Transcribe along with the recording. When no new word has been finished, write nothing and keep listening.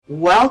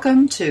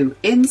Welcome to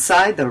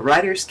Inside the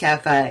Writer's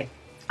Cafe.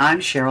 I'm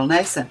Cheryl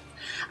Nason.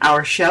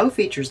 Our show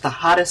features the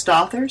hottest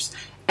authors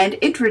and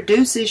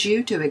introduces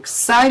you to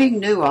exciting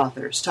new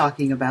authors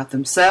talking about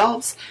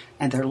themselves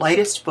and their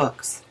latest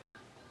books.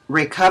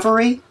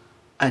 Recovery,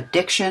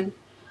 addiction,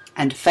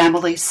 and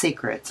family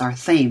secrets are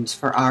themes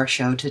for our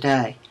show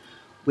today.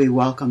 We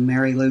welcome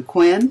Mary Lou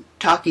Quinn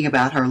talking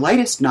about her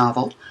latest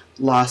novel,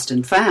 Lost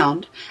and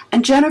Found,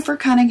 and Jennifer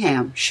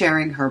Cunningham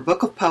sharing her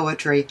book of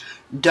poetry,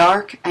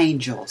 Dark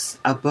Angels,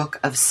 a Book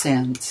of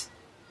Sins.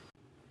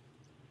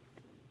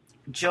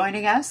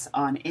 Joining us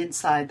on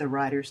Inside the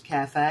Writer's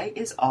Cafe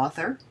is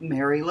author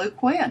Mary Lou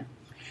Quinn.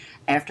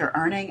 After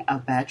earning a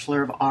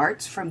Bachelor of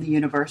Arts from the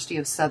University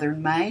of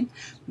Southern Maine,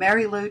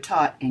 Mary Lou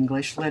taught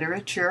English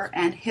literature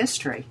and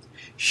history.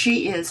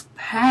 She is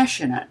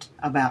passionate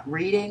about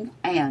reading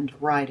and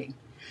writing.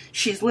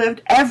 She's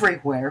lived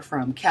everywhere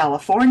from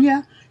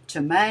California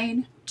to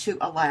Maine to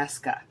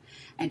Alaska.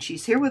 And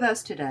she's here with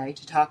us today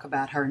to talk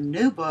about her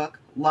new book,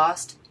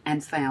 Lost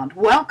and Found.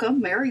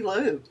 Welcome, Mary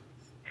Lou.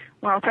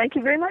 Well, thank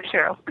you very much,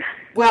 Cheryl.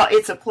 Well,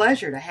 it's a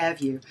pleasure to have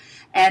you.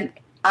 And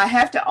I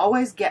have to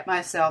always get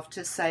myself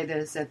to say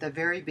this at the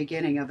very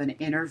beginning of an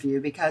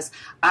interview because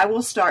I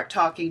will start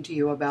talking to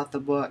you about the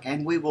book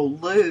and we will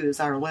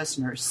lose our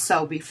listeners.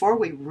 So before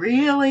we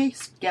really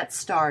get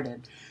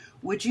started,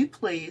 would you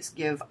please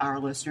give our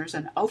listeners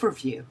an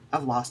overview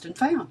of Lost and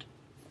Found?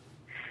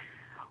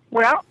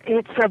 Well,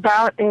 it's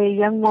about a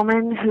young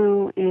woman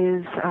who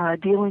is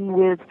dealing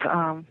with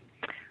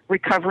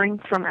recovering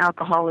from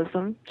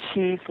alcoholism.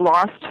 She's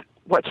lost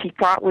what she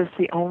thought was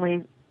the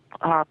only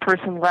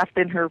person left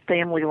in her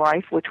family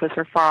life, which was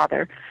her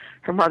father.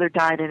 Her mother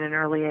died at an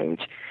early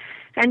age.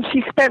 And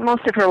she spent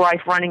most of her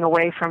life running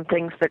away from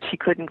things that she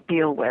couldn't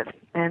deal with.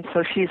 And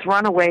so she's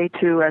run away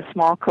to a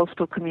small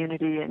coastal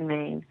community in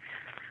Maine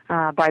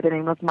by the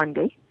name of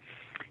Monday.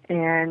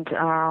 And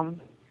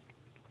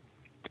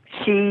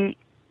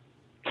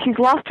she's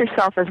lost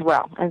herself as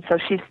well. And so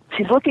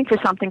she's looking for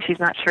something. She's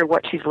not sure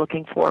what she's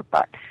looking for,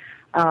 but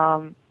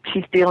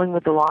she's dealing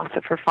with the loss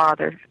of her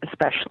father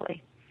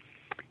especially.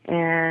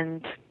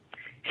 And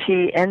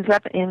she ends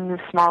up in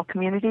this small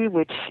community,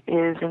 which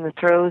is in the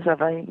throes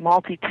of a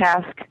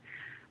multitask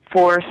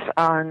force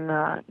on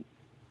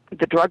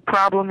the drug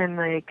problem in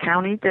the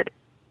county that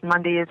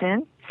Monday is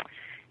in.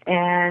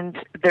 And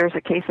there's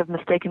a case of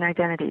mistaken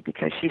identity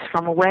because she's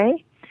from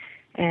away,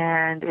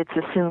 and it's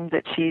assumed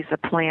that she's a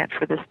plant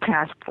for this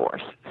task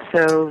force.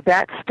 So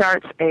that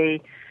starts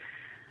a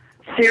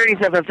series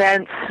of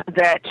events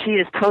that she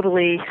is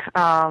totally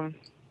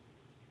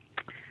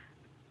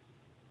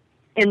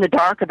in the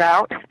dark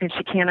about, and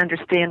she can't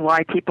understand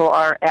why people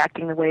are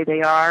acting the way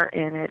they are.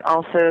 And it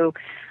also,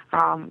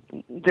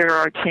 there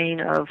are a chain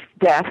of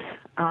deaths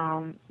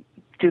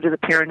due to the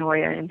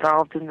paranoia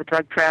involved in the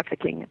drug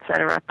trafficking, et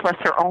cetera, plus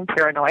her own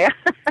paranoia.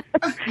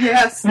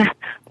 Yes.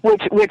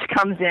 which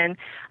comes in.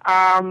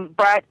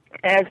 But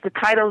as the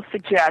title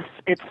suggests,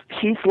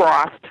 she's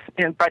lost,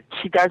 but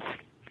she does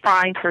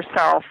find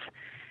herself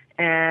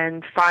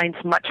and finds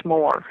much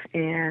more.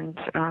 And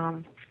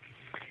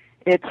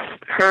it's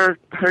her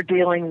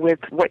dealing with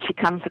what she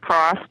comes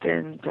across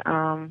and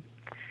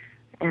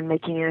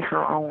making it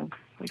her own.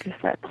 I guess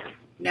that's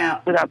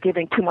now without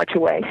giving too much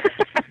away.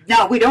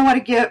 No, we don't want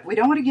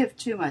to give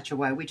too much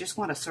away. We just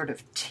want to sort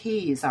of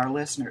tease our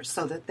listeners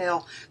so that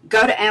they'll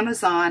go to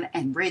Amazon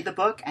and read the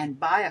book and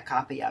buy a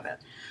copy of it.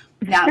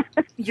 Now,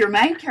 your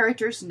main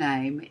character's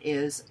name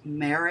is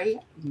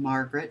Margaret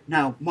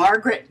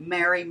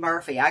Mary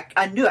Murphy.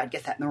 I knew I'd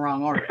get that in the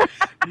wrong order.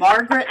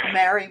 Margaret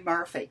Mary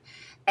Murphy.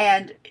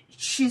 And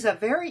she's a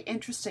very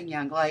interesting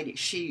young lady.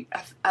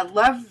 I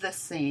love the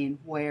scene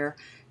where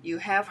you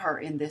have her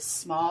in this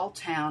small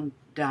town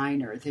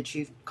diner that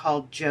you've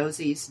called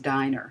Josie's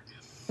Diner.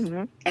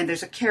 Mm-hmm. And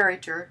there's a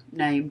character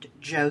named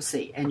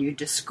Josie, and you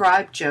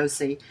describe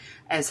Josie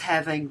as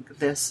having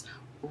this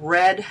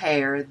red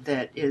hair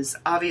that is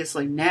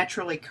obviously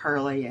naturally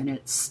curly, and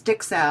it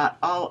sticks out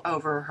all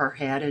over her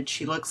head, and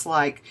she looks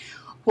like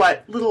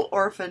what little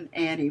orphan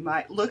Annie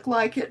might look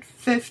like at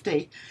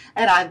 50.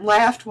 And I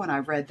laughed when I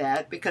read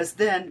that because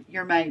then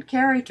your main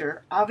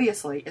character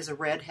obviously is a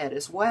redhead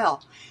as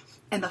well.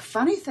 And the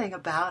funny thing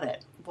about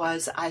it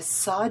was I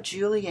saw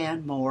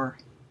Julianne Moore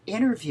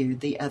interviewed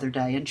the other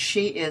day, and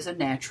she is a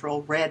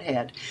natural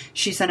redhead.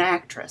 She's an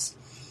actress.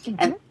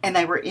 Mm-hmm. And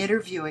they were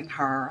interviewing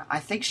her. I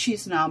think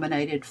she's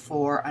nominated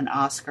for an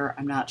Oscar.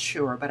 I'm not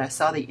sure, but I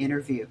saw the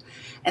interview.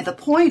 And the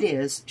point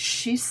is,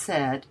 she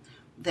said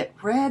that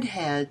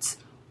redheads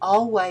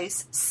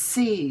always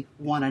see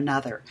one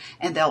another,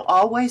 and they'll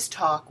always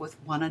talk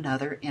with one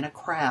another in a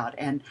crowd.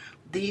 And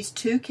these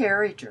two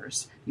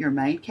characters, your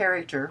main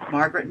character,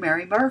 Margaret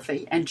Mary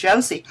Murphy, and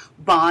Josie,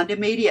 bond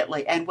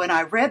immediately. And when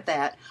I read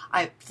that,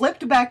 I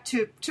flipped back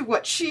to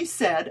what she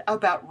said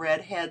about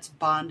redheads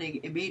bonding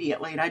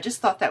immediately. And I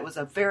just thought that was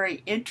a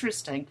very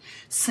interesting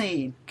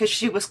scene because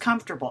she was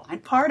comfortable.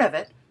 And part of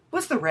it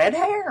was the red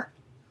hair.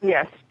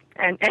 Yes.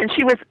 And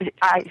she was,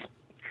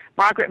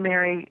 Margaret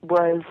Mary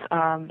was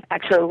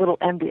actually a little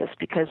envious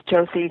because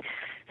Josie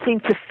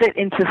seemed to fit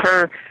into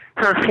her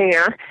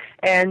hair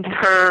and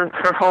her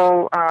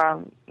whole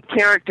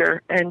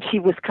character, and she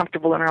was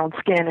comfortable in her own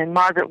skin, and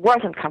Margaret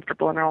wasn't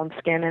comfortable in her own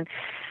skin, and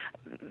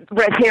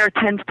red hair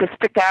tends to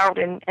stick out,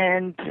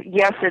 and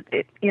yes, it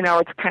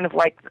it's kind of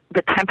like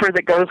the temper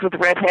that goes with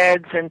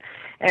redheads,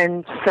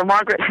 and so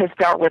Margaret has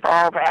dealt with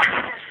all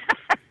that.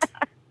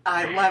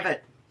 I love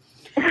it.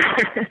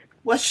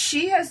 Well,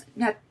 she has.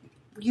 Now,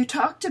 you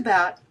talked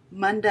about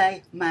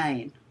Monday,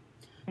 Maine.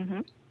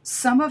 Mm-hmm.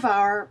 Some of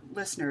our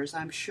listeners,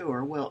 I'm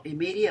sure, will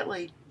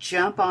immediately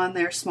jump on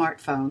their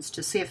smartphones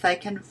to see if they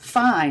can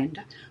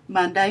find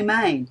Monday,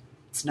 Maine.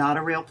 It's not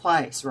a real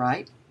place,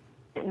 right?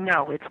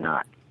 No, it's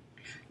not.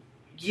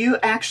 You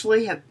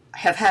actually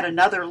have had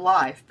another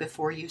life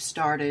before you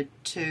started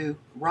to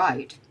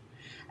write.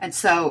 And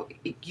so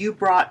you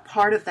brought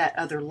part of that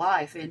other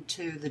life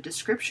into the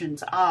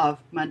descriptions of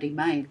Monday,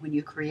 Maine when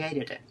you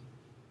created it.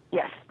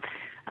 Yes.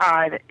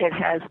 It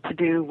has to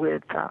do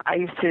with, I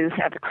used to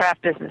have a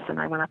craft business, and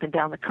I went up and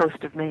down the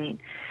coast of Maine.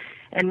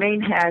 And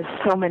Maine has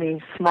so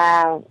many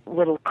small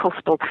little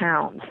coastal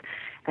towns,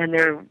 and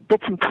there are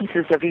bits and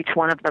pieces of each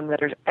one of them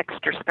that are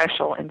extra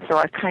special. And so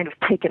I've kind of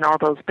taken all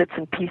those bits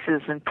and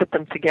pieces and put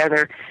them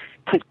together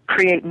to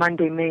create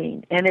Monday,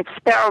 Maine. And it's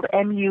spelled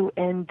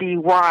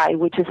M-U-N-D-Y,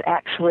 which is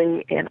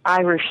actually an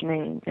Irish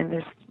name,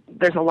 and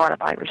there's a lot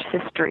of Irish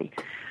history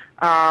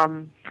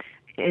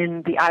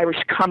in the Irish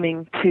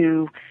coming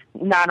to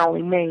not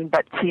only Maine,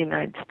 but to the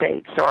United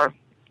States or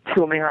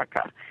to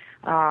America.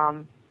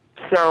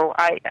 So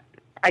I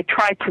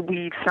try to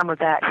weave some of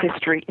that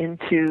history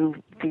into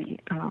the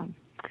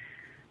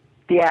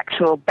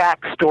actual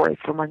backstory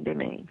for Monday,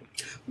 Maine.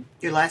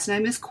 Your last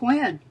name is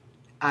Quinn.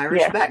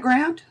 Irish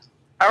background?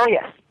 Oh,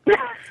 yes.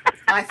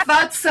 I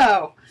thought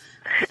so.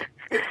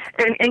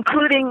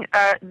 Including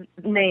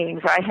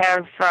names. I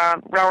have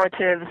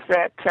relatives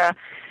that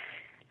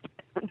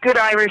good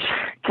Irish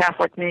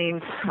Catholic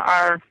names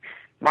are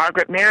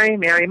Margaret Mary,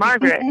 Mary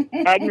Margaret,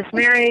 Agnes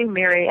Mary,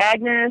 Mary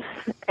Agnes,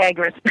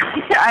 Agnes.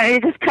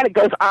 It just kind of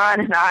goes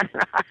on and on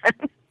and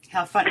on.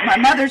 How funny. My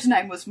mother's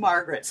name was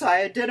Margaret, so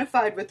I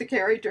identified with the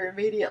character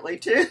immediately,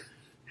 too.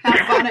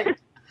 How funny.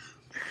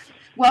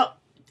 Well,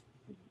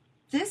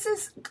 this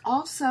has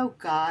also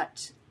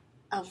got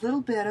a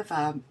little bit of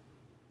a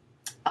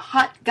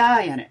hot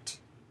guy in it.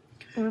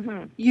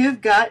 Mm-hmm. You've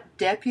got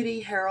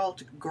Deputy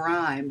Harold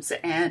Grimes,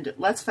 and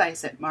let's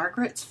face it,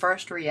 Margaret's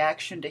first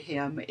reaction to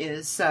him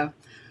is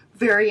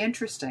very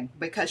interesting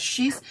because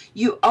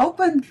you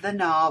opened the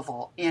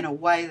novel in a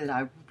way that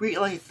I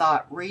really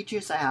thought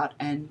reaches out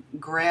and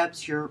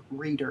grabs your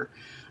reader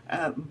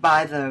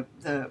by the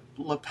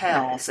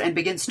lapels and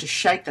begins to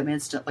shake them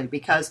instantly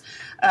because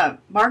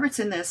Margaret's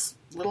in this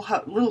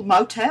little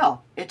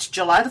motel. It's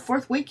July the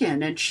 4th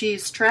weekend, and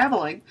she's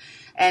traveling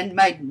and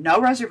made no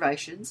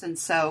reservations, and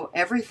so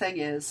everything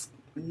is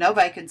no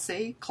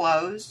vacancy,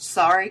 closed,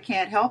 sorry,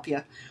 can't help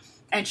you.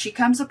 And she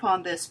comes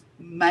upon the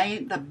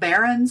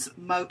Baron's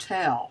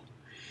Motel,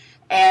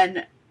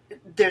 and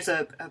there's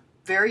a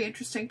very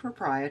interesting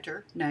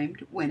proprietor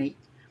named Winnie,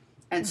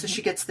 and so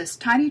she gets this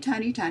tiny,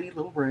 tiny, tiny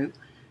little room,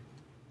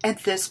 and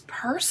this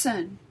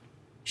person,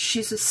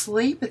 she's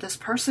asleep, and this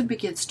person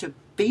begins to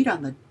beat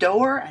on the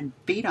door and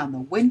beat on the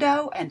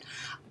window, and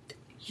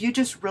you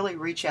just really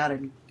reach out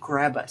and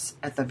grab us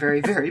at the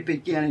very, very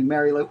beginning,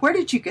 Mary Lou. Where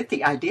did you get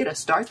the idea to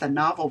start the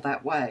novel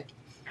that way?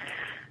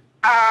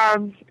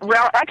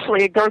 Well,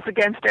 actually, it goes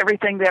against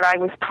everything that I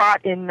was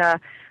taught in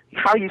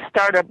how you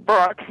start a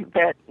book,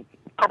 that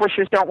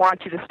publishers don't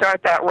want you to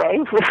start that way,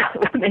 with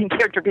the main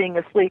character being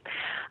asleep.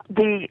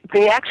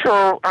 The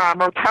actual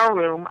motel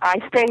room, I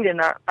stayed in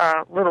a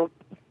little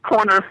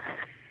corner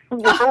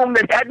room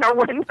that had no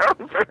windows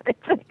or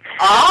anything.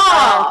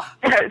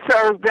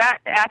 So that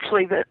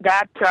actually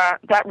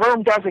that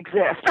room does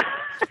exist.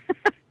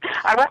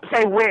 I won't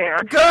say where.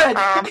 Good.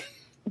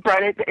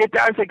 But it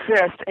does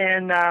exist,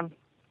 and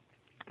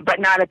but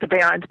not at the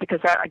Barons,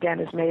 because that again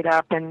is made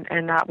up and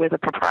not with the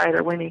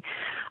proprietor Winnie.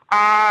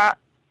 That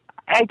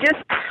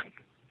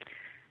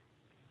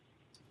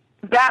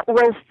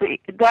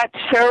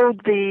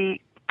showed the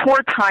poor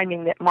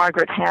timing that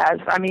Margaret has.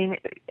 I mean,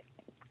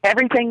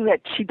 everything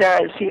that she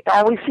does, she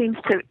always seems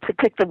to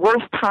pick the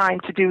worst time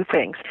to do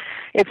things.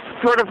 It's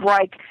sort of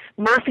like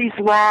Murphy's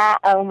Law,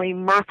 only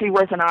Murphy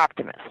was an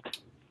optimist.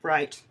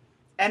 Right.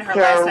 And her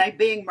last name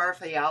being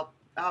Murphy, I'll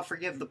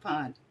forgive the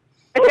pun.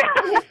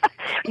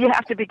 You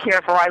have to be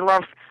careful. I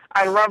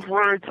love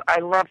words. I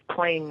love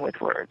playing with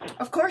words.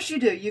 Of course you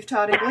do. You've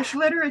taught English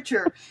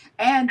literature,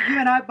 and you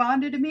and I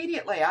bonded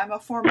immediately. I'm a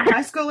former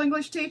high school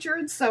English teacher,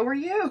 and so are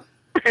you.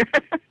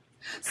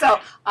 So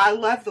I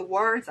love the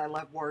words. I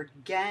love word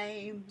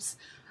games,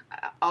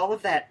 all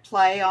of that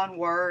play on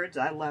words.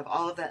 I love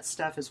all of that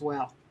stuff as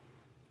well.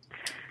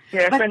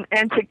 Yes,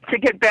 and to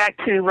get back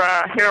to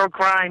Harold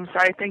Grimes,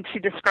 I think she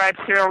describes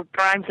Harold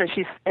Grimes as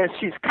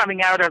she's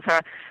coming out of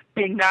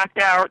being knocked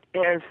out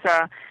as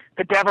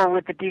the devil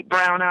with the deep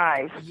brown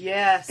eyes.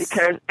 Yes.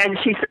 And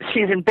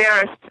she's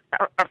embarrassed.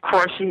 Of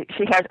course, she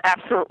has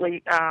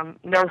absolutely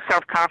no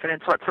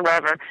self-confidence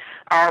whatsoever.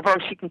 Although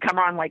she can come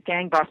on like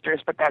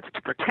gangbusters, but that's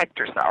to protect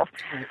herself.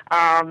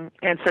 Right.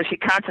 And so she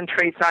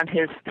concentrates on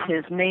his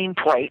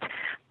nameplate,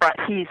 but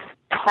he's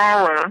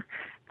taller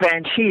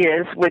than she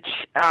is, which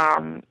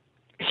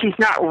she's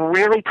not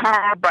really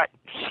tall, but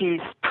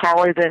she's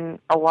taller than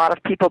a lot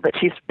of people that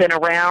she's been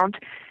around.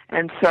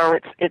 And so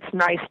it's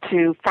nice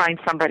to find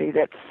somebody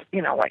that's,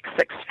 like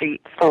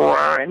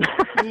 6'4" and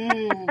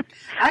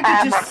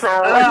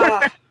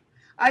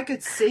I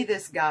could see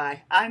this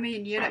guy. I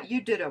mean,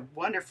 you did a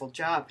wonderful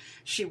job.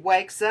 She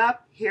wakes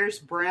up, here's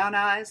brown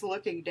eyes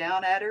looking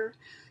down at her,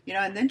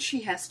 and then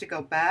she has to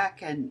go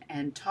back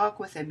and talk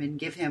with him and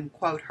give him,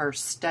 quote, her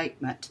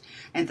statement.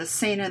 And the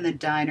scene in the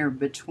diner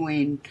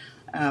between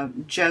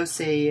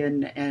Josie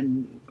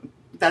and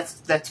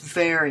that's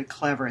very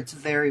clever. It's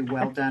very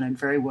well done and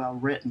very well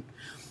written.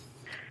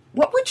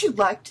 What would you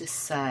like to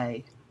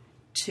say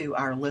to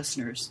our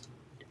listeners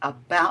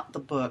about the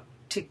book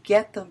to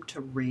get them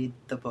to read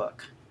the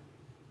book?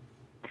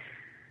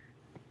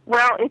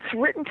 Well, it's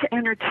written to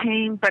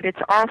entertain, but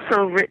it's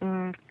also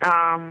written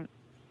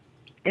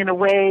in a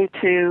way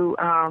to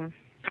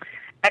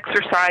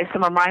exercise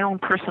some of my own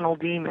personal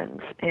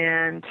demons.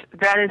 And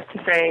that is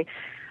to say,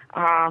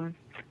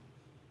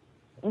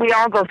 we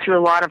all go through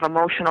a lot of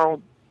emotional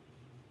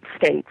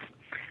states.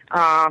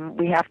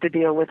 We have to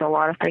deal with a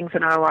lot of things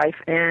in our life,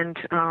 and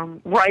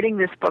writing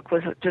this book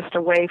was just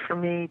a way for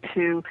me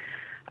to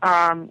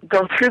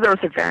go through those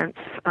events,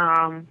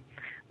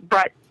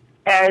 but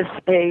as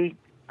an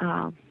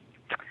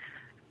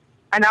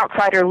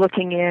outsider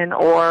looking in,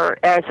 or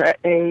as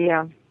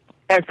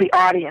as the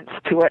audience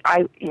to it.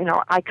 I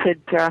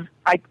could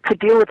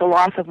deal with the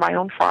loss of my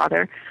own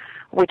father,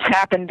 which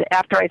happened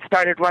after I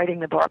started writing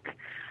the book.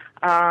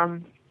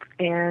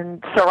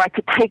 And so I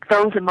could take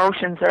those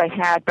emotions that I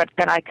had, but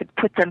then I could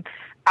put them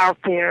out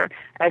there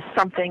as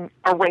something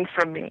away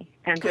from me.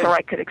 And Good. So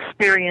I could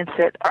experience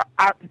it.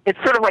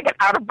 It's sort of like an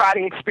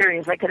out-of-body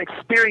experience. I could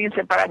experience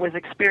it, but I was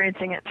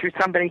experiencing it through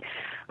somebody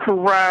who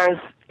was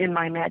in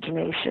my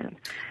imagination.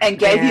 And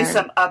gave you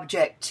some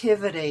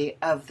objectivity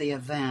of the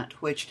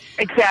event, which...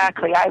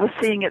 Exactly. I was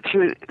seeing it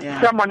through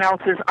someone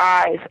else's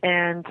eyes.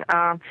 And,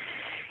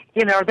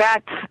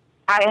 that...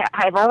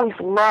 I've always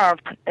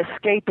loved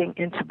escaping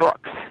into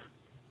books.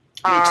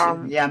 Me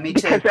too. Yeah, me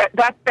too. Because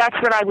that's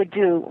what I would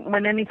do.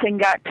 When anything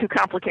got too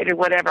complicated,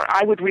 whatever,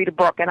 I would read a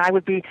book, and I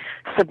would be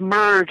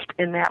submerged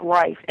in that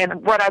life.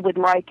 And what I would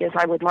like is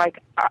I would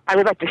like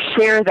to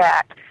share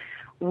that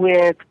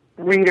with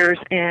readers,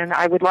 and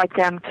I would like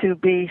them to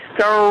be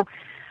so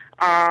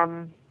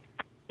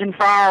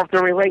involved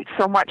or relate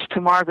so much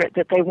to Margaret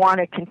that they want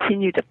to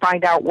continue to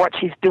find out what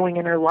she's doing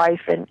in her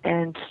life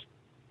and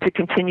to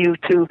continue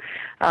to,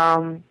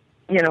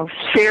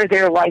 share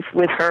their life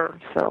with her.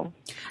 So,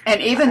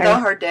 and even though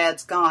her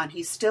dad's gone,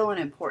 he's still an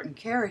important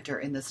character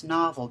in this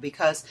novel,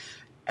 because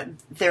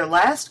their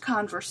last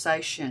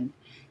conversation,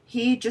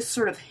 he just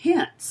sort of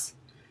hints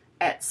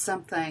at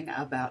something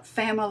about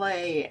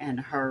family and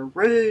her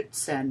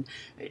roots, and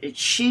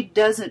she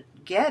doesn't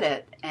get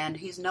it, and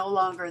he's no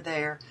longer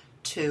there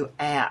to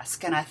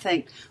ask. And I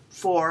think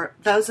for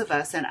those of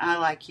us, and I,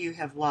 like you,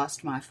 have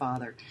lost my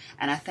father,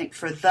 and I think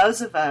for those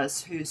of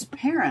us whose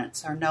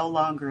parents are no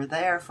longer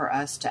there for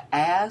us to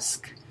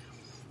ask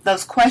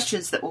those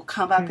questions that will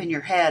come up in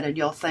your head, and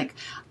you'll think,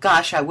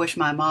 gosh, I wish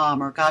my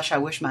mom, or gosh, I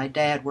wish my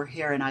dad were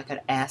here and I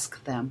could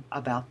ask them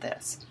about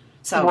this.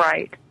 So,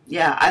 right.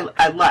 Yeah,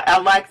 I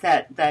like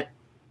that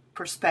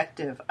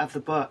perspective of the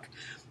book.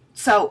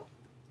 So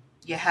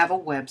you have a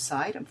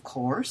website, of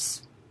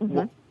course.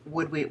 Mm-hmm.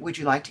 Would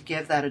you like to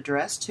give that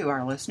address to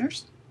our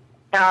listeners?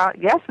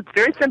 Yes, it's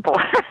very simple.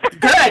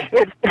 Good.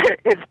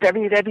 It's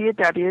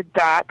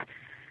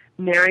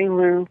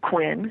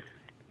www.MaryLouQuinn.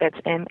 That's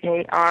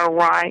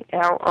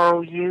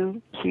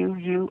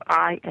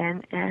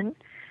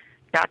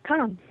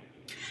MaryLouQuinn.com.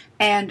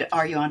 And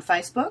are you on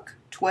Facebook,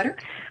 Twitter?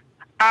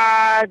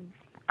 I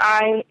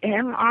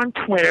am on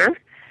Twitter,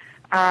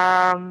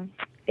 and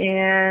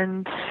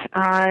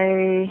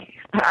I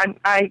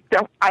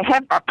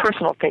have a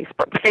personal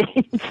Facebook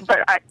page, but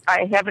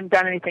I haven't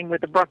done anything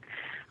with the book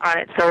on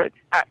it. So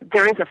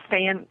there is a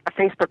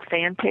Facebook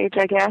fan page,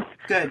 I guess.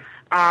 Good.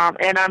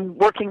 And I'm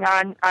learning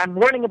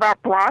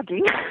about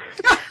blogging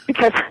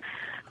because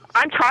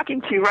I'm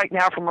talking to you right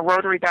now from a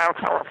rotary dial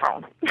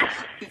telephone.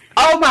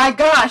 Oh my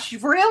gosh,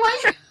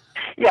 really?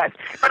 Yes,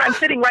 but I'm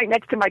sitting right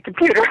next to my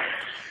computer.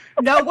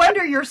 No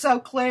wonder you're so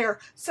clear.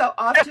 So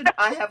often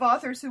I have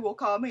authors who will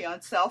call me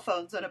on cell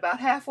phones, and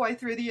about halfway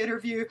through the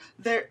interview,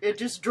 it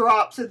just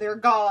drops and they're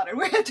gone, and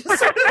we have to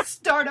sort of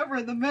start over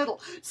in the middle.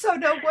 So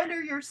no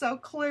wonder you're so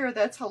clear.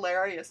 That's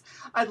hilarious.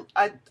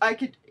 I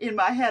could, in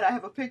my head, I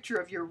have a picture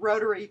of your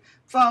rotary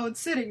phone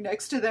sitting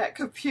next to that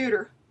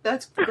computer.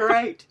 That's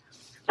great.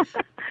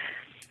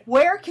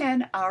 Where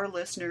can our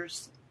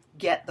listeners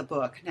get the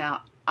book?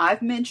 Now,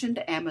 I've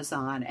mentioned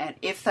Amazon, and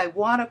if they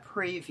want a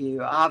preview,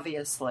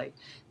 obviously,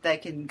 they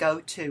can go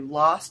to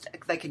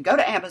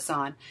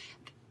Amazon,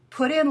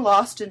 put in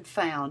Lost and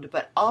Found,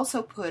 but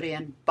also put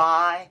in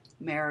by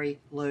Mary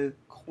Lou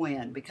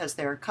Quinn, because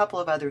there are a couple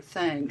of other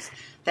things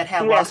that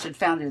have Lost and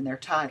Found in their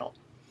title.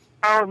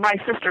 Oh, my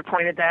sister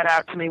pointed that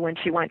out to me when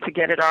she went to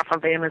get it off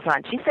of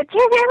Amazon. She said, "Do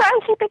you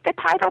realize you picked the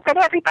title that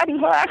everybody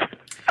has?"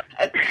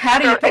 How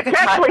do you pick a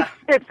title?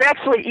 It's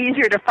actually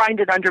easier to find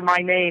it under my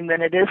name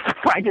than it is to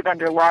find it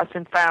under Lost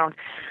and Found.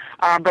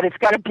 But it's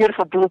got a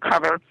beautiful blue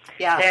cover.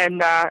 Yeah.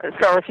 And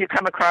so if you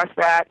come across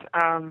that,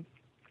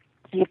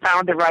 you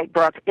found the right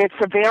book. It's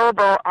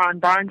available on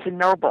Barnes &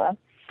 Noble,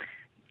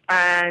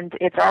 and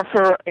it's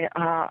also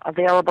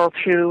available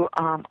through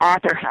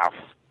Author House,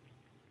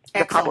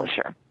 the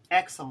publisher.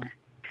 Excellent.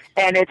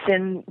 And it's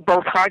in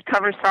both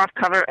hardcover,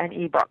 softcover, and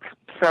ebook.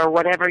 So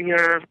whatever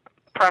your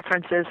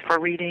preference is for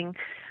reading,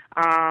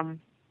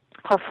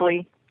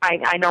 hopefully,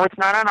 I know it's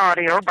not on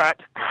audio,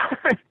 but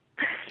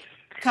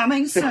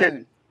coming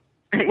soon.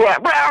 Yeah,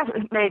 well,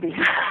 maybe.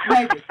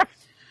 Maybe.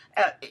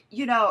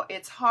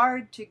 It's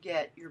hard to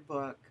get your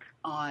book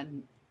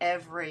on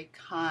every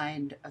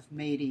kind of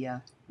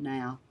media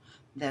now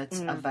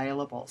that's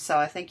available. So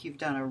I think you've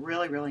done a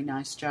really, really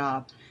nice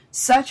job.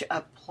 Such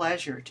a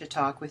pleasure to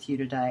talk with you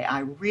today. I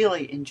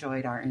really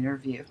enjoyed our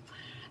interview.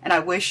 And I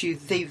wish you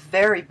the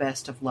very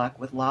best of luck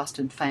with Lost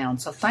and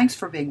Found. So thanks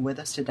for being with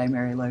us today,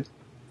 Mary Lou.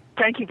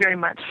 Thank you very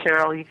much,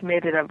 Cheryl. You've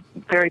made it a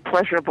very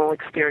pleasurable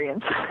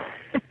experience.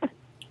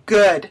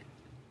 Good.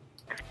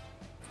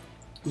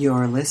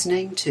 You're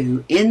listening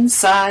to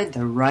Inside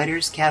the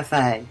Writers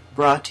Cafe,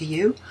 brought to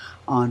you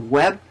on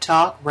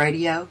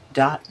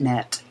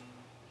webtalkradio.net.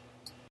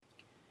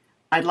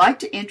 I'd like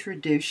to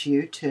introduce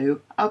you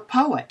to a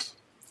poet.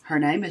 Her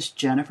name is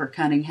Jennifer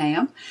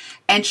Cunningham,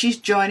 and she's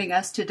joining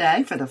us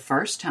today for the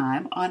first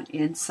time on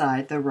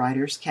Inside the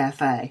Writers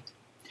Cafe.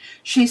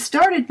 She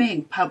started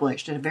being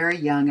published at a very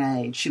young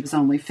age. She was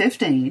only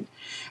 15,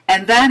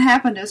 and that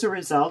happened as a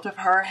result of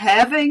her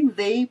having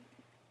the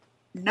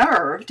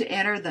nerve to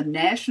enter the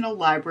National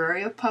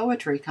Library of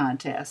Poetry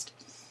contest.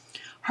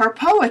 Her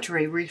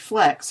poetry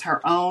reflects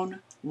her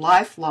own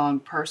lifelong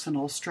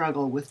personal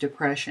struggle with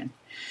depression,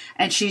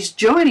 and she's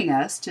joining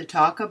us to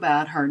talk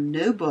about her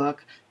new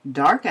book,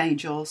 Dark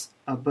Angels,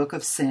 A Book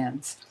of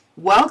Sins.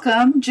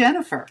 Welcome,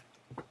 Jennifer.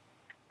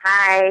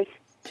 Hi.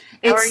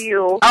 How are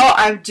you? Oh,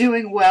 I'm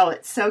doing well.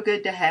 It's so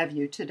good to have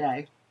you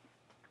today.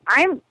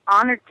 I'm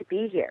honored to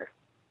be here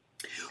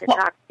to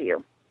talk to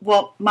you.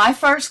 Well, my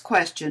first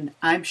question,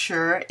 I'm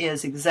sure,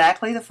 is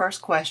exactly the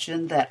first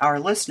question that our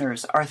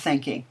listeners are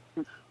thinking.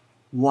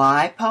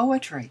 Why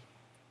poetry?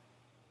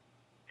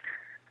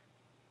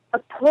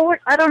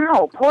 I don't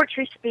know.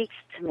 Poetry speaks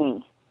to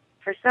me.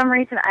 For some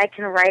reason, I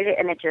can write it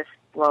and it just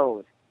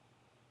flows.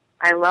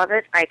 I love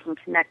it. I can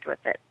connect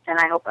with it. And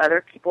I hope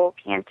other people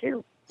can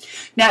too.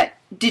 Now,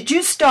 did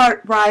you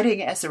start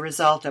writing as a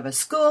result of a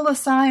school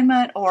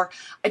assignment, or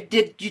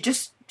did you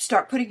just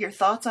start putting your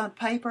thoughts on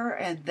paper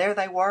and there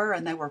they were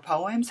and they were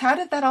poems? How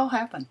did that all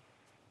happen?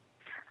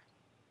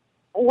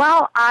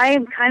 Well,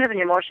 I'm kind of an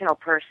emotional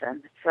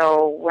person.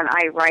 So when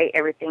I write,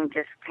 everything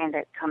just kind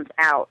of comes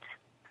out.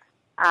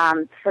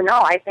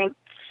 I think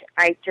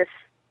I just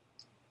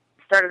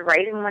started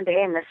writing one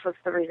day, and this was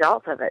the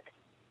result of it.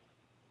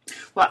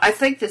 Well, I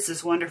think this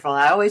is wonderful.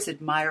 I always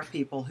admire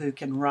people who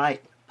can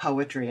write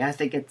poetry. I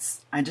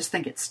just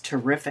think it's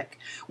terrific.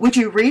 Would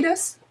you read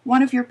us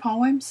one of your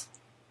poems?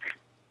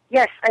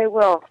 Yes, I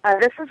will.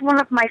 This is one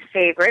of my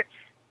favorites.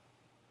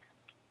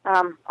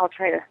 I'll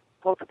try to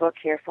hold the book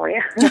here for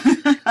you.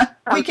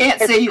 We can't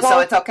see you, so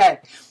it's okay.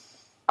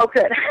 Oh,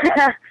 good.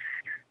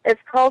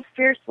 It's called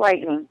Fierce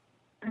Lightning.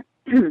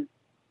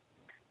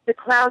 The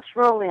clouds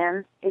roll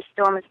in, a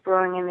storm is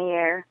brewing in the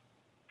air.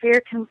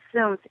 Fear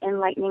consumes in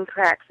lightning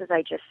cracks as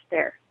I just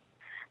stare.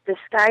 The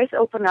skies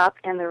open up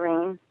and the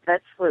rain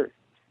lets loose.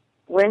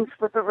 Winds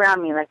slip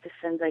around me like the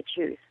sins I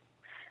choose.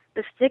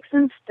 The sticks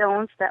and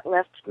stones that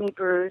left me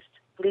bruised,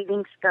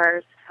 bleeding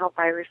scars, help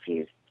I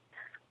refuse.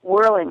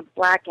 Whirling,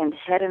 blackened,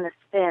 head in a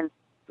spin,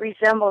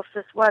 resembles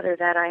this weather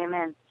that I am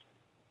in.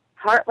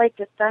 Heart like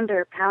the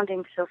thunder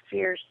pounding so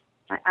fierce,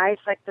 my eyes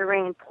like the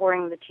rain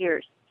pouring the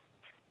tears.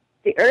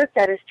 The earth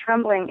that is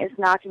trembling is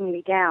knocking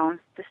me down.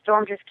 The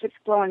storm just keeps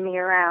blowing me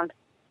around.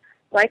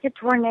 Like a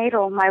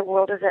tornado, my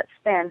world is at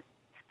spin.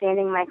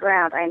 Standing my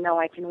ground, I know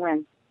I can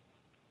win.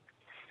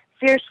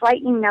 Fierce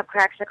lightning now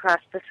cracks across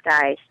the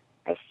skies.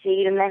 I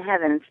see it in the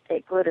heavens.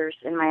 It glitters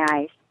in my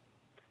eyes.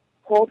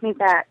 Hold me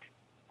back.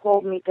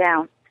 Hold me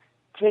down.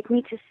 Take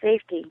me to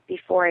safety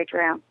before I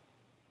drown.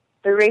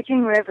 The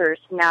raging rivers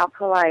now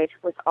collide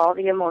with all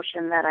the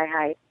emotion that I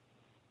hide.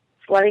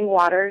 Flooding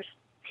waters,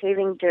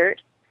 paving dirt,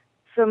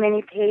 so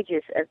many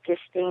pages of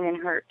disdain and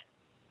hurt.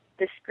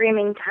 The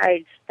screaming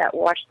tides that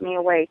washed me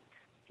away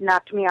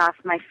knocked me off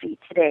my feet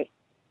today.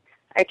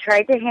 I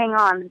tried to hang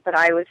on, but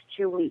I was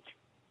too weak.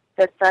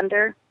 The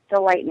thunder,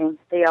 the lightning,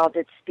 they all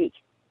did speak.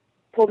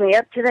 Pulled me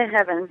up to the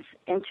heavens,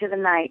 into the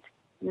night.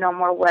 No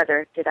more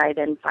weather did I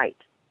then fight.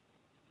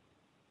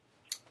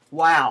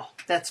 Wow,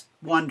 that's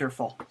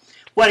wonderful.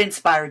 What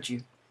inspired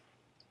you?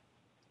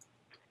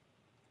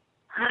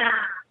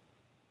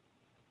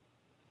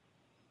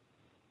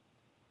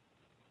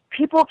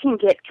 People can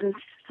get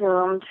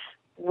consumed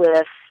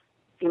with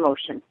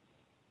emotion.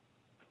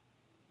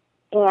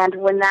 And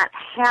when that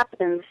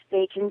happens,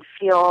 they can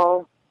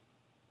feel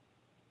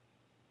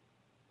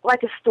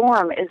like a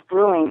storm is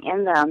brewing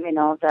in them,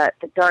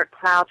 the dark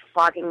clouds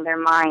fogging their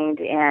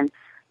mind and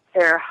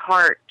their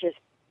heart just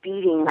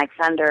beating like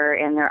thunder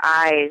and their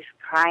eyes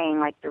crying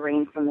like the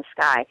rain from the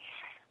sky.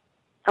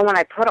 And when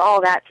I put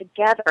all that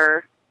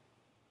together,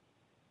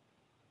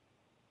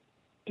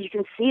 you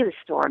can see the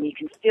storm, you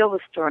can feel the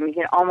storm, you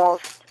can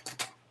almost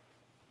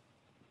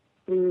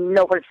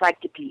know what it's like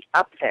to be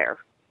up there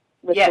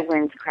with the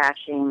winds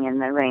crashing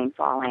and the rain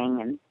falling.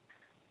 And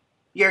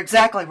you're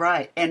exactly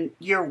right. And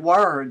your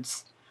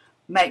words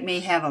make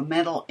me have a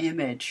mental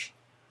image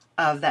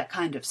of that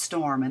kind of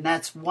storm. And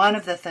that's one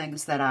of the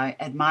things that I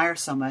admire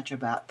so much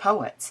about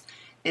poets,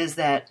 is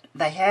that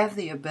they have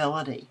the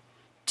ability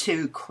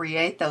to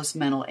create those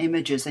mental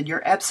images. And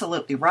you're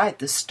absolutely right.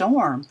 The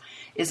storm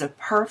is a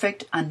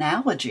perfect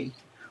analogy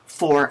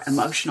for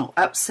emotional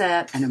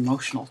upset and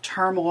emotional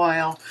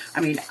turmoil.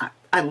 I mean,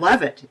 I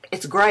love it.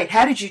 It's great.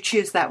 How did you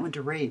choose that one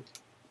to read?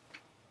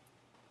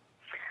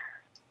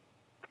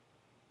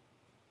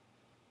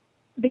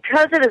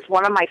 Because it is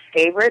one of my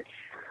favorites,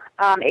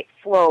 it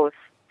flows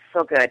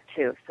so good,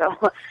 too.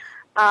 So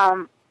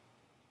a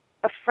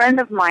friend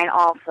of mine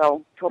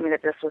also told me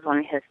that this was one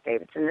of his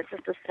favorites, and this is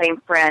the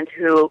same friend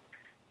who,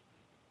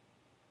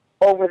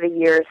 over the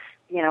years,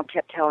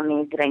 kept telling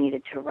me that I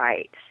needed to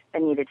write. I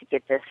needed to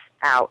get this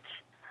out.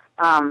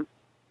 I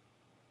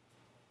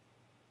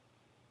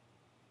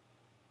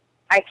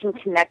can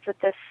connect with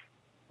this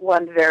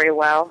one very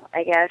well,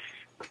 I guess,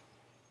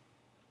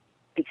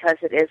 because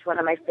it is one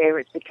of my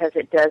favorites, because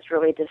it does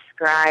really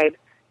describe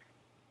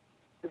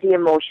the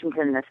emotions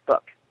in this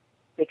book,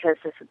 because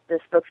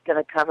this book's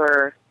going to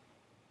cover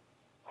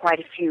quite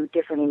a few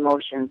different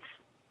emotions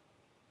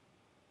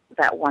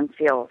that one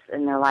feels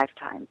in their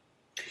lifetime.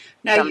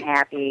 Now Some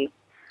happy,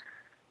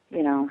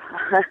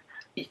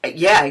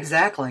 Yeah,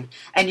 exactly.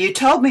 And you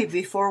told me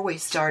before we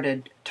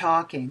started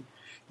talking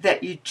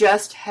that you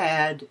just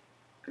had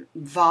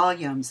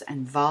volumes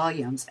and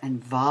volumes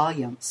and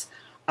volumes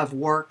of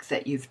work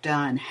that you've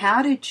done.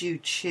 How did you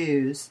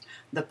choose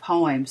the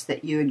poems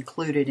that you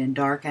included in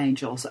Dark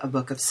Angels, A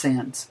Book of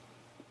Sins?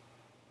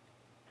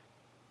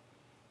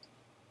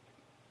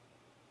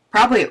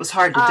 Probably it was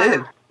hard to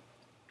do.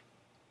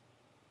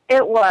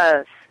 It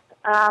was.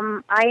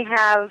 I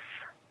have,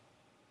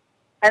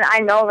 and I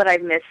know that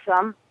I've missed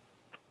some,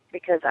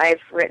 because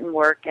I've written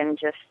work and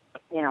just,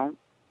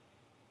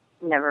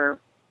 never,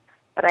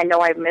 but I know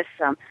I've missed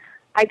some.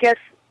 I guess,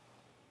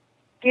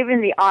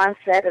 given the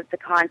onset of the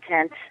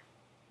content,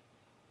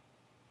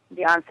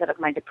 the onset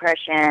of my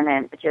depression,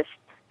 and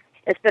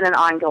it's been an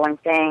ongoing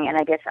thing, and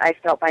I guess I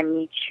felt by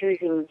me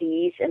choosing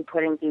these and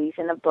putting these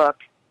in a book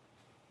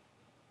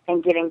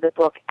and getting the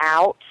book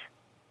out,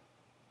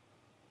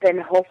 then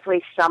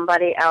hopefully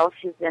somebody else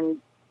who's in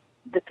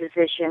the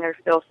position or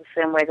feels the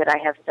same way that I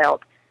have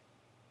felt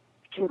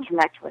can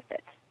connect with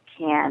it,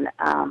 can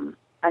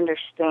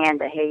understand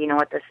that, hey, you know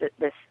what, this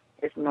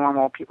is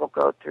normal. People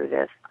go through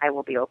this. I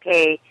will be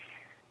okay.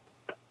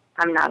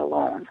 I'm not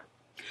alone.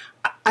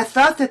 I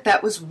thought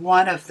that was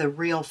one of the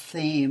real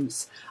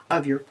themes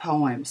of your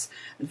poems,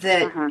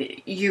 that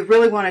you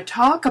really want to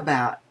talk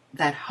about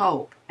that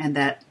hope and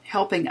that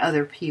helping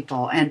other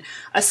people, and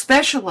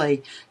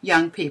especially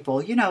young people.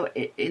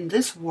 In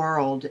this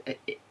world,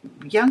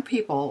 young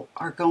people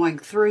are going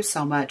through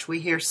so much. We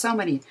hear so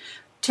many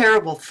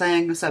terrible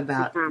things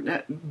about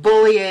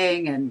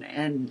bullying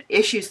and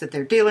issues that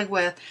they're dealing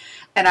with.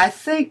 And I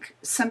think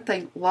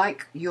something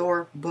like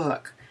your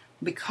book,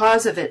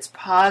 because of its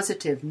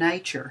positive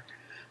nature,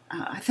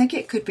 I think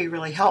it could be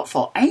really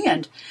helpful.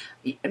 And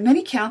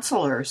many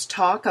counselors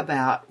talk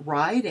about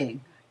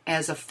writing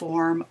as a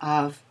form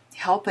of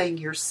helping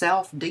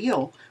yourself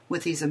deal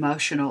with these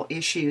emotional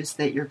issues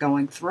that you're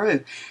going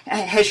through.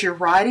 Has your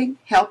writing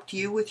helped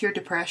you with your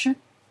depression?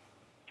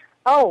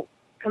 Oh,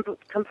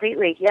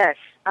 completely, yes.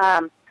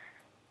 I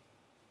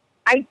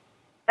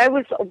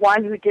was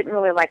one who didn't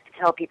really like to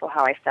tell people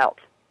how I felt.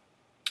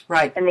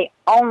 Right. And the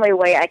only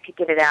way I could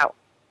get it out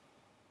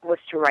was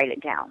to write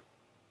it down.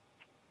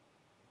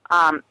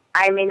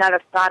 I may not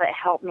have thought it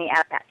helped me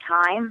at that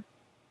time,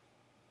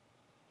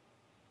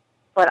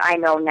 but I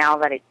know now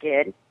that it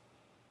did.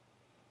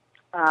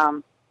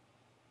 I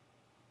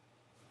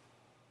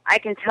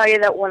can tell you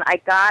that when I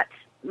got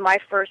my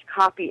first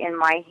copy in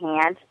my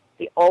hand,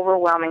 the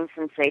overwhelming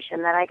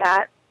sensation that I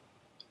got.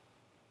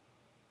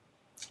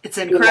 It's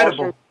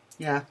incredible.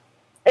 Yeah.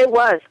 It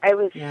was. I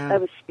was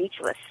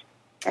speechless.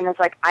 And it's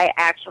like, I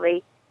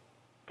actually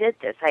did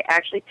this. I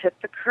actually took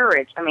the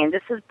courage. I mean,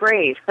 this is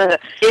brave. It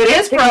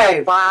is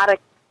brave.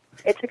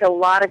 It took a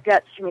lot of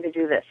guts for me to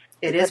do this.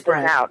 It is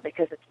brave. Out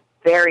because it's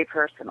very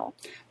personal.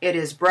 It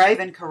is brave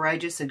and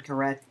courageous, and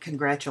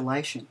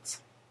congratulations.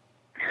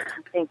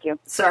 Thank you.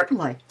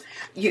 Certainly.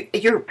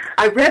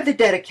 I read the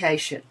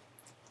dedication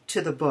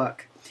to the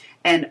book,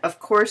 and of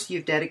course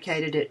you've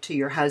dedicated it to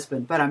your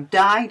husband, but I'm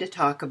dying to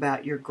talk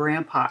about your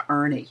grandpa,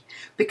 Ernie,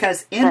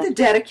 because in the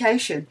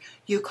dedication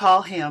you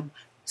call him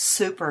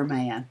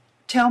Superman.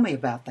 Tell me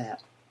about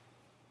that.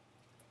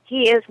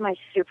 He is my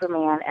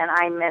Superman, and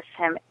I miss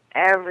him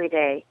every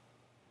day.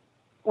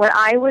 When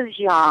I was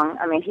young,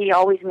 I mean, he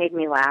always made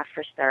me laugh,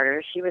 for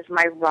starters. He was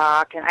my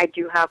rock, and I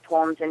do have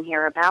poems in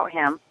here about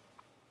him,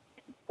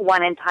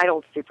 one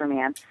entitled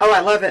Superman. Oh, I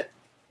love it.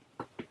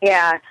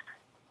 Yeah.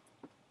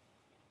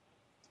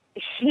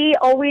 He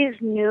always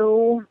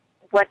knew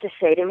what to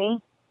say to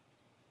me,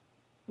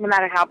 no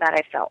matter how bad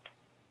I felt.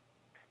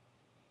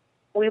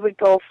 We would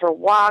go for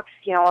walks,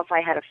 you know, if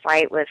I had a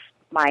fight with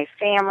my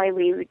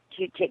family,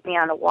 he'd take me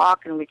on a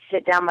walk, and we'd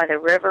sit down by the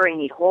river, and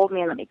he'd hold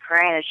me and let me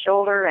cry on his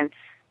shoulder, and,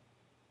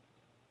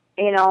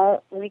 you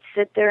know, we'd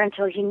sit there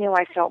until he knew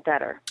I felt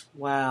better.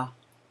 Wow.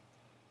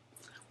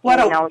 What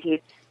a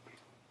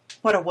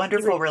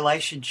wonderful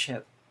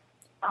relationship.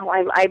 Oh,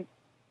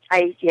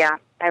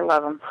 I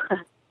love him.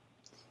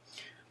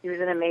 He was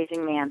an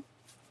amazing man.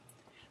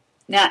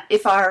 Now,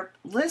 if our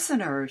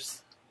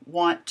listeners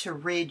want to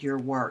read your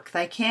work,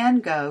 they can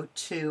go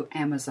to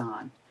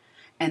Amazon.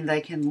 And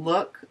they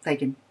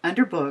can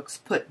under books,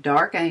 put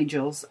Dark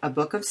Angels, A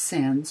Book of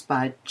Sins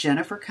by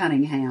Jennifer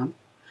Cunningham.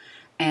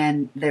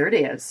 And there it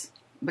is.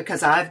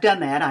 Because I've done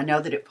that. I know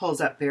that it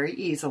pulls up very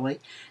easily.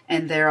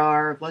 And there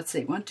are, 1,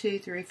 2,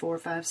 3, 4,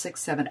 5,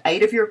 6, 7,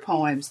 8 of your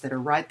poems that are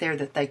right there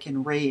that they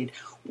can read.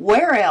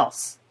 Where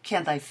else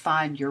can they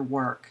find your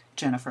work,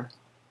 Jennifer?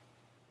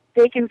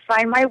 They can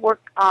find my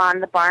work on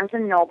the Barnes &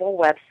 Noble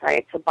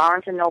website, so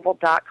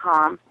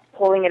barnesandnoble.com,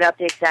 pulling it up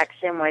the exact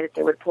same way that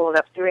they would pull it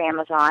up through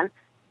Amazon.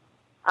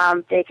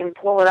 They can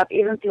pull it up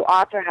even through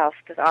Author House,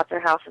 because Author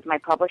House is my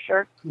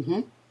publisher,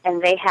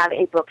 and they have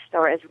a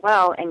bookstore as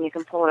well, and you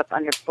can pull it up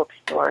under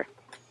Bookstore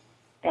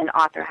and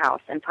Author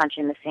House and punch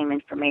in the same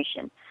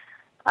information.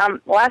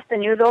 Last I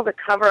knew, though, the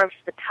cover of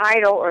the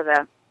title, or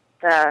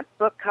the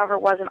book cover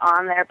wasn't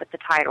on there, but the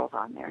title's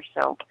on there,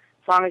 so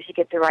as long as you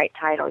get the right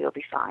title, you'll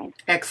be fine.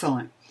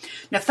 Excellent.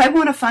 Now, if they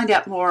want to find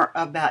out more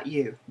about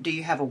you, do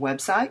you have a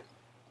website?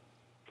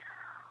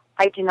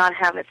 I do not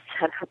have it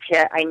set up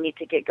yet. I need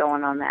to get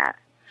going on that.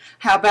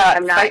 How about...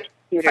 I'm not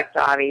computer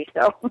savvy,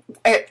 so...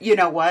 You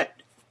know what?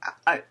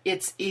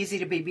 It's easy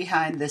to be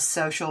behind this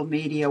social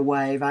media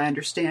wave. I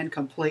understand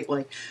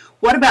completely.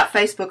 What about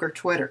Facebook or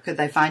Twitter? Could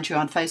they find you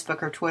on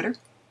Facebook or Twitter?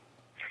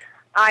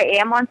 I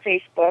am on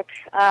Facebook.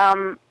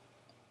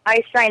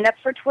 I signed up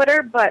for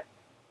Twitter, but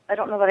I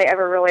don't know that I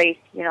ever really,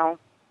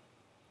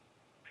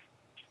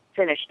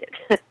 finished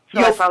it.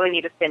 So I probably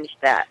need to finish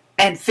that.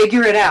 And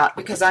figure it out,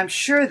 because I'm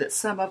sure that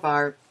some of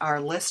our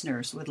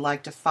listeners would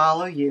like to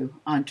follow you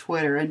on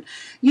Twitter. And,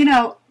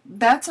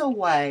 that's a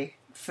way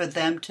for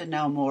them to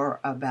know more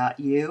about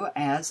you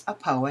as a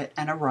poet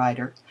and a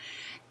writer,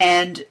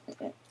 and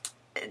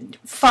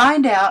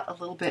find out a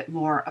little bit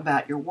more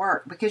about your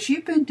work, because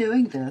you've been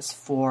doing this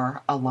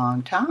for a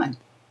long time.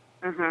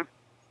 Mm-hmm.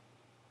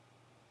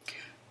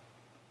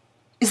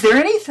 Is there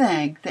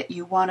anything that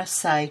you want to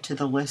say to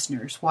the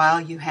listeners while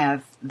you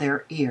have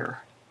their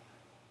ear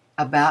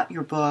about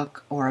your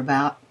book or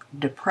about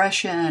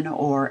depression,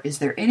 or is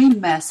there any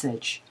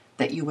message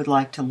that you would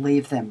like to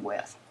leave them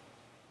with?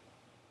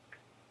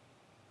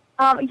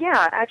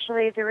 Yeah,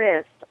 actually there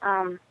is.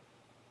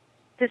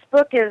 This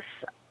book is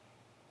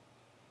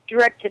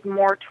directed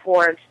more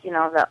towards,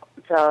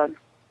 the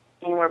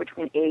anywhere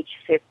between age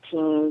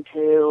 15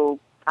 to,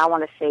 I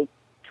want to say,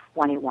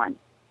 21.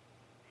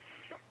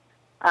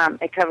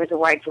 It covers a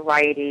wide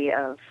variety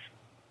of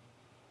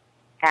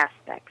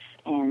aspects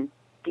in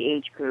the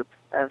age group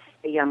of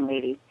a young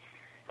lady.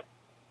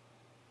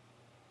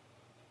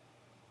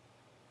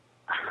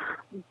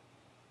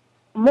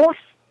 Most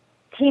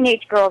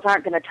teenage girls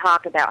aren't going to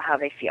talk about how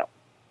they feel.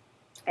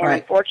 And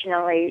right.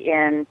 Unfortunately,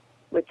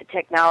 with the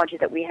technology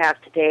that we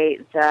have today,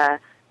 the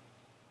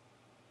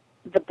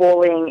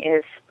bullying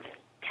is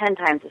 10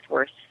 times as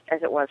worse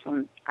as it was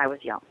when I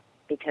was young,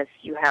 because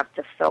you have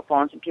the cell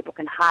phones and people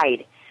can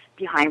hide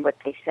behind what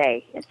they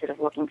say instead of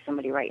looking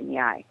somebody right in the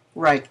eye.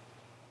 Right.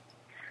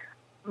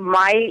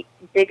 My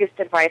biggest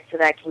advice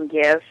that I can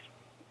give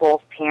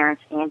both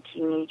parents and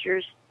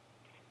teenagers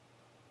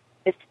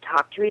is to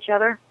talk to each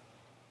other.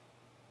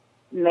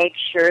 Make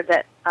sure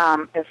that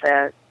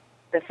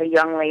if a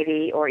young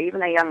lady, or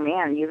even a young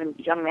man, even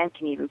young men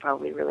can even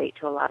probably relate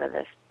to a lot of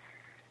this,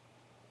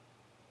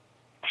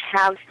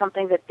 have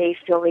something that they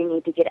feel they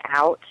need to get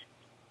out,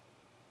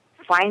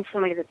 find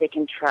somebody that they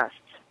can trust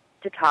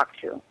to talk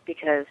to,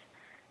 because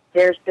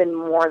there's been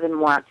more than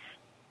once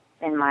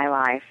in my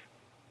life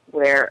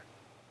where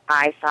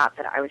I thought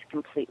that I was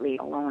completely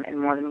alone, and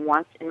more than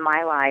once in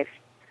my life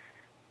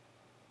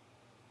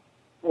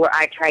where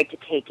I tried to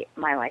take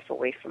my life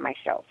away from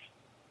myself.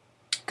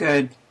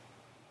 Good.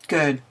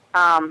 There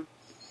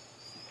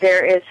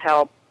is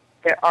help.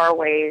 There are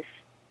ways.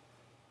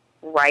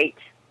 Write.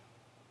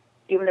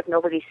 Even if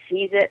nobody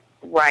sees it,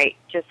 write,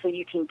 just so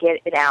you can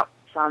get it out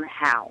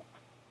somehow.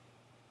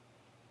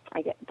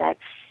 That's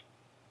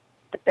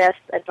the best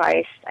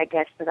advice, I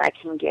guess, that I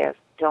can give.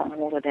 Don't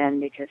hold it in,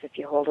 because if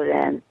you hold it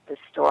in, the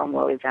storm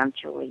will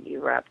eventually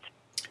erupt.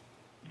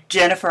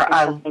 Jennifer,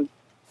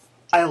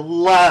 I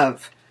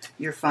love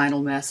your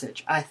final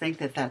message. I think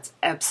that that's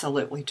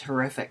absolutely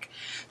terrific.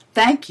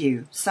 Thank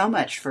you so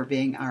much for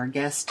being our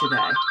guest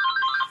today.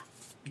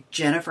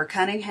 Jennifer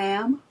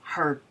Cunningham,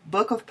 her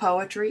book of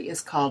poetry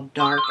is called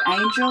Dark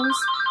Angels.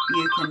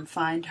 You can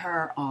find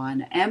her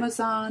on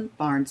Amazon,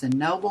 Barnes &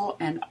 Noble,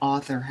 and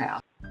Author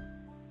House.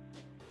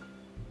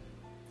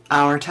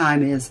 Our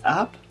time is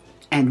up,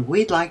 and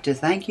we'd like to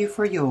thank you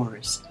for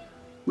yours.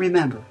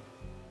 Remember,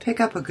 pick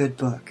up a good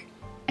book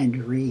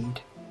and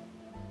read.